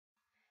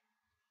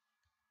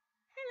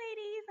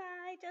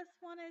I just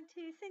wanted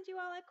to send you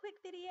all a quick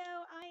video.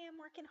 I am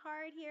working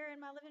hard here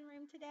in my living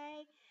room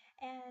today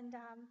and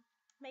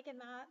making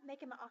my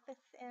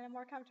office in a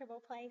more comfortable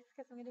place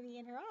because I'm going to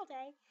be in here all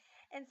day.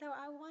 And so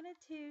I wanted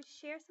to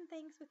share some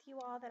things with you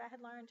all that I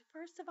had learned.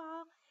 First of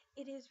all,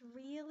 it is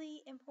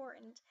really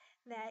important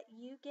that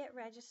you get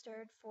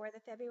registered for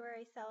the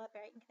February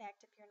Celebrate and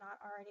Connect if you're not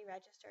already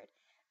registered.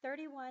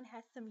 31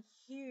 has some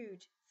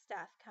huge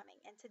stuff coming,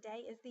 and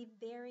today is the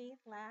very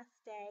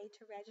last day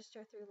to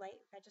register through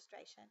late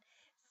registration.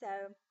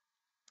 So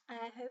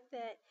I hope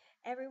that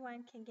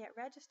everyone can get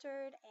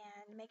registered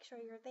and make sure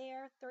you're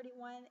there.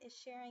 31 is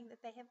sharing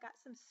that they have got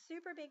some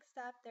super big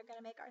stuff. They're going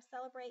to make our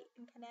Celebrate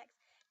and Connects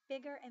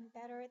bigger and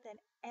better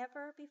than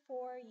ever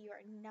before. You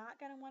are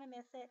not going to want to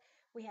miss it.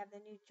 We have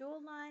the new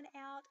jewel line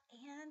out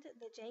and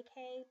the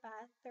JK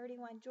by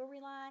 31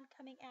 jewelry line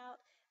coming out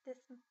this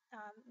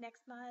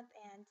next month,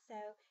 and so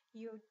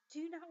you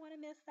do not want to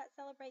miss that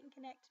Celebrate and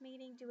Connect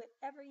meeting. Do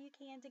whatever you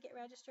can to get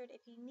registered.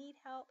 If you need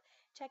help,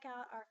 check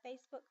out our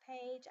Facebook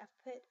page. I've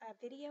put a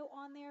video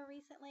on there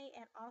recently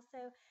and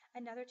also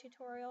another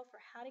tutorial for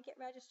how to get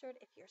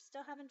registered. If you're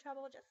still having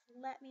trouble, just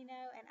let me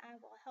know and I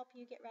will help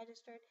you get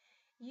registered.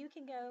 You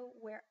can go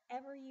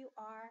wherever you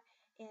are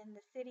in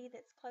the city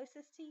that's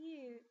closest to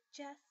you.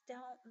 Just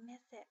don't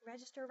miss it.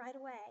 Register right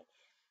away.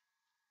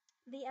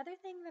 The other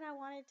thing that I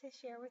wanted to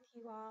share with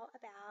you all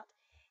about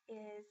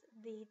is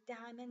the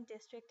Diamond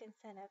District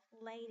Incentive.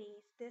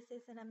 Ladies, this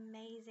is an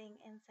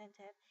amazing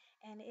incentive,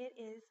 and it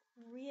is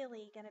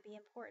really going to be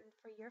important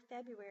for your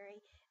February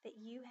that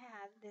you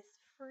have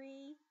this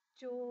free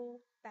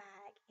jewel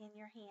bag in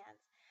your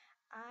hands.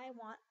 I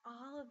want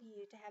all of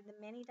you to have the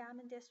mini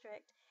Diamond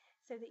District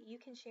so that you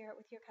can share it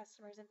with your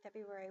customers in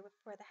February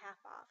for the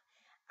half off.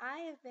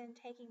 I have been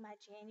taking my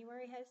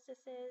January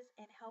hostesses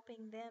and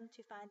helping them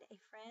to find a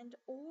friend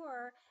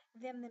or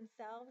them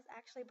themselves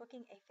actually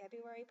booking a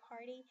February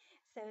party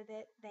so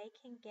that they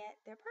can get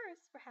their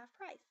purse for half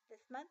price.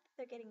 This month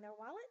they're getting their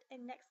wallet,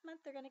 and next month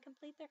they're going to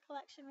complete their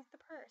collection with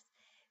the purse.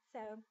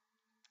 So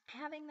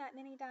having that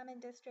mini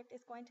Diamond District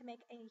is going to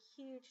make a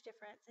huge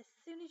difference. As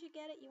soon as you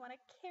get it, you want to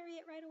carry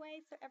it right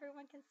away so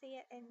everyone can see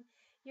it, and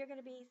you're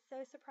going to be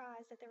so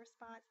surprised at the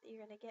response that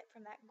you're going to get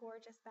from that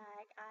gorgeous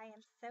bag. I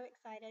am so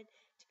excited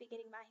to be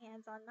getting my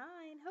hands on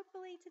mine.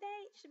 Hopefully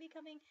today it should be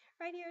coming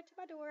right here to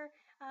my door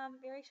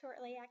very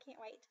shortly. I can't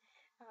wait.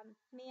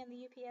 Me and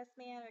the UPS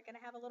man are going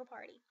to have a little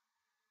party.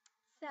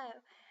 So,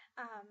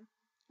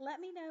 let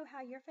me know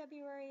how your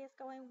February is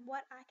going,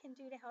 what I can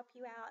do to help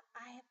you out.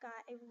 I have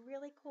got a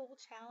really cool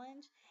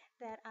challenge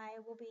that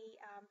I will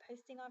be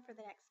posting on for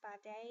the next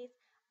 5 days.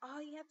 All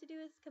you have to do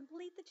is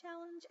complete the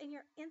challenge and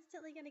you're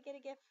instantly going to get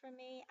a gift from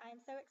me. I'm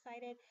so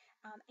excited.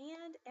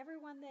 And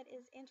everyone that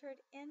is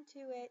entered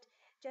into it,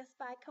 just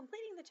by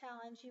completing the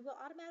challenge, you will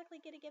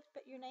automatically get a gift,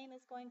 but your name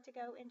is going to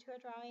go into a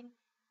drawing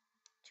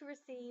to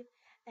receive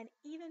an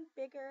even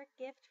bigger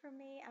gift from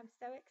me. I'm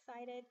so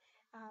excited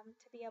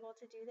to be able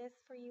to do this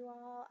for you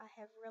all. I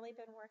have really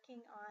been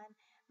working on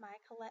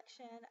my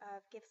collection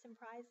of gifts and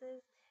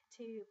prizes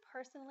to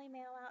personally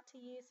mail out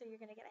to you. So you're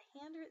going to get a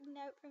handwritten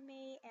note from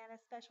me and a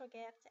special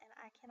gift, and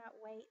I cannot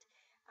wait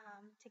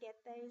to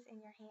get those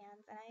in your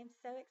hands. And I am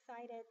so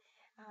excited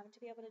to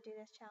be able to do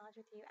this challenge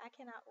with you. I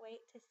cannot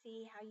wait to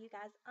see how you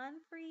guys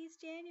unfreeze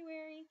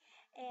January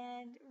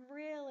and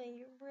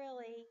really,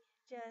 really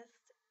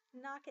just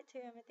knock it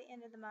to them at the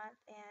end of the month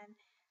and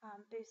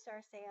boost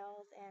our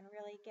sales and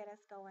really get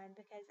us going,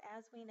 because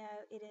as we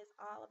know, it is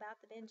all about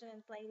the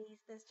Benjamins, ladies.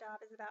 This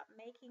job is about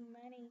making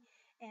money,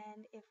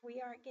 and if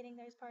we aren't getting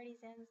those parties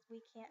in,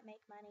 we can't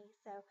make money.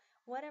 So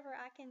whatever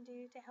I can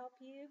do to help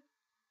you,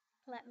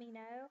 let me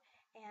know,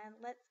 and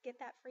let's get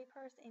that free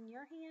purse in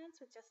your hands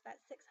with just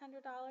that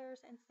 $600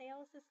 in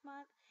sales this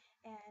month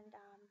and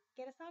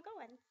get us all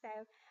going. So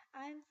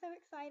I'm so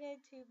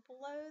excited to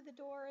blow the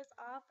doors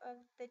off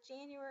of the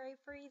January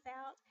freeze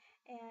out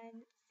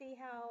and see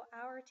how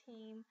our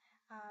team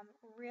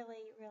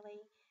really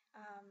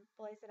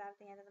blows it out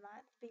at the end of the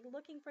month. Be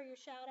looking for your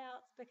shout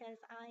outs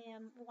because I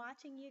am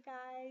watching you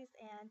guys,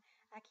 and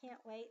I can't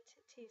wait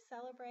to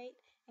celebrate,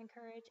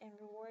 encourage, and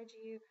reward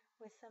you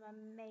with some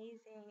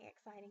amazing,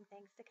 exciting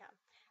things to come.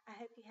 I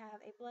hope you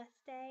have a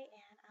blessed day,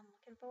 and I'm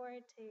looking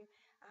forward to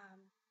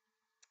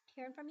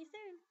hearing from you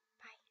soon.